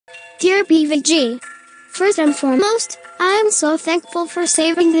Dear BVG, first and foremost, I am so thankful for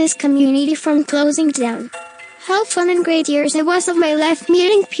saving this community from closing down. How fun and great years it was of my life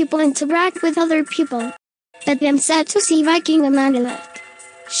meeting people and interact with other people. But I'm sad to see Viking Amanda left.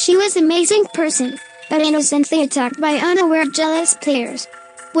 She was an amazing person, but innocently attacked by unaware jealous players.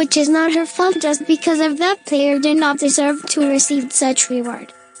 Which is not her fault just because of that player did not deserve to receive such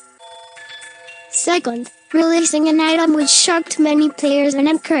reward. Second, releasing an item which shocked many players and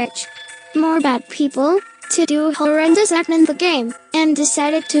encouraged more bad people to do horrendous act in the game, and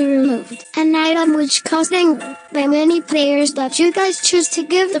decided to remove an item which caused anger by many players that you guys choose to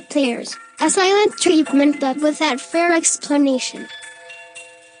give the players a silent treatment but without fair explanation.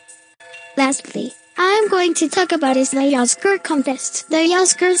 Lastly, I am going to talk about is the Oscar contest. The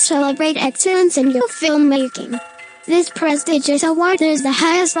Oscars celebrate excellence in filmmaking. This prestigious award is the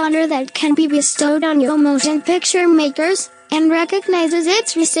highest honor that can be bestowed on your motion picture makers, and recognizes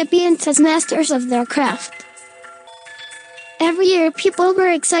its recipients as masters of their craft. Every year people were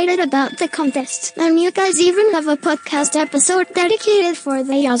excited about the contest, and you guys even have a podcast episode dedicated for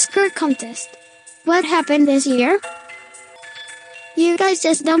the Oscar contest. What happened this year? You guys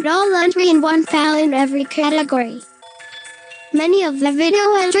just dumped all entry in one pile in every category. Many of the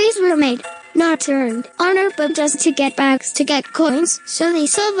video entries were made, not to earn honor but just to get bags to get coins, so they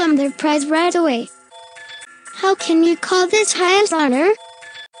sold them their prize right away. How can you call this highest honor?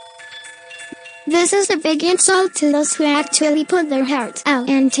 This is a big insult to those who actually put their heart out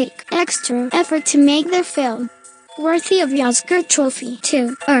and take extra effort to make their film worthy of the Oscar trophy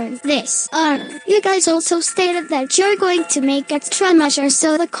to earn this honor. You guys also stated that you're going to make extra measures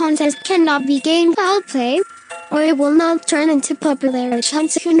so the contest cannot be gained foul play, or it will not turn into popularity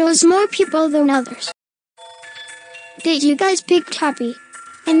chance who knows more people than others. Did you guys pick Chappie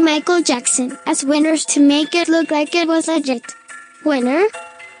and Michael Jackson as winners to make it look like it was a legit winner?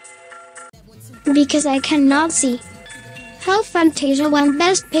 Because I cannot see how Fantasia won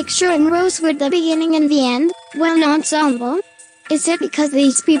Best Picture and rose with the beginning and the end, well ensemble. Is it because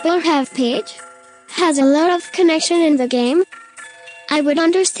these people have page? Has a lot of connection in the game? I would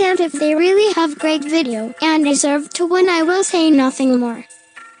understand if they really have great video and deserve to win. I will say nothing more.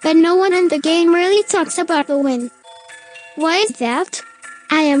 But no one in the game really talks about the win. Why is that?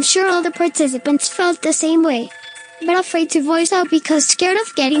 I am sure all the participants felt the same way, but afraid to voice out because scared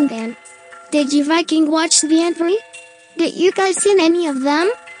of getting banned. Did you Viking watch the entry? Did you guys see any of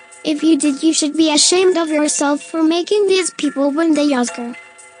them? If you did, you should be ashamed of yourself for making these people win the Oscar.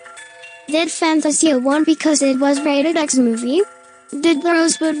 Did Fantasia won because it was rated X movie? Did the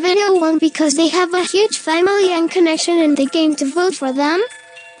Rosebud video won because they have a huge family and connection in the game to vote for them?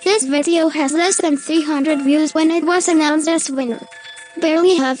 This video has less than 300 views when it was announced as winner.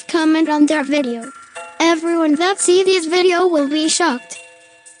 Barely have comment on their video. Everyone that see this video will be shocked.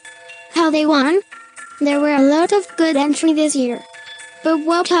 How they won? There were a lot of good entry this year. But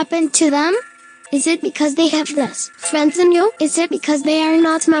what happened to them? Is it because they have less friends than you? Is it because they are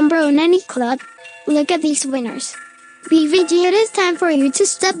not member on any club? Look at these winners. BVG, it is time for you to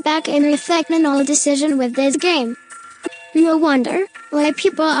step back and reflect on all decision with this game. No wonder why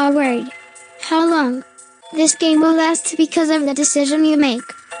people are worried. How long this game will last because of the decision you make.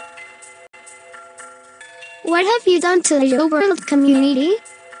 What have you done to the overworld community?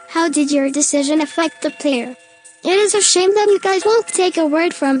 How did your decision affect the player? It is a shame that you guys won't take a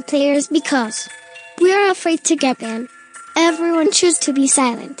word from players because we are afraid to get banned. Everyone choose to be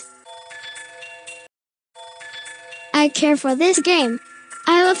silent. I care for this game.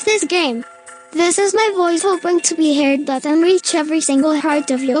 I love this game. This is my voice hoping to be heard that and reach every single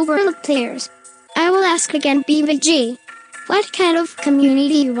heart of the overworld players. I will ask again, BVG, what kind of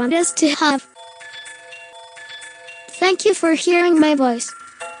community you want us to have? Thank you for hearing my voice.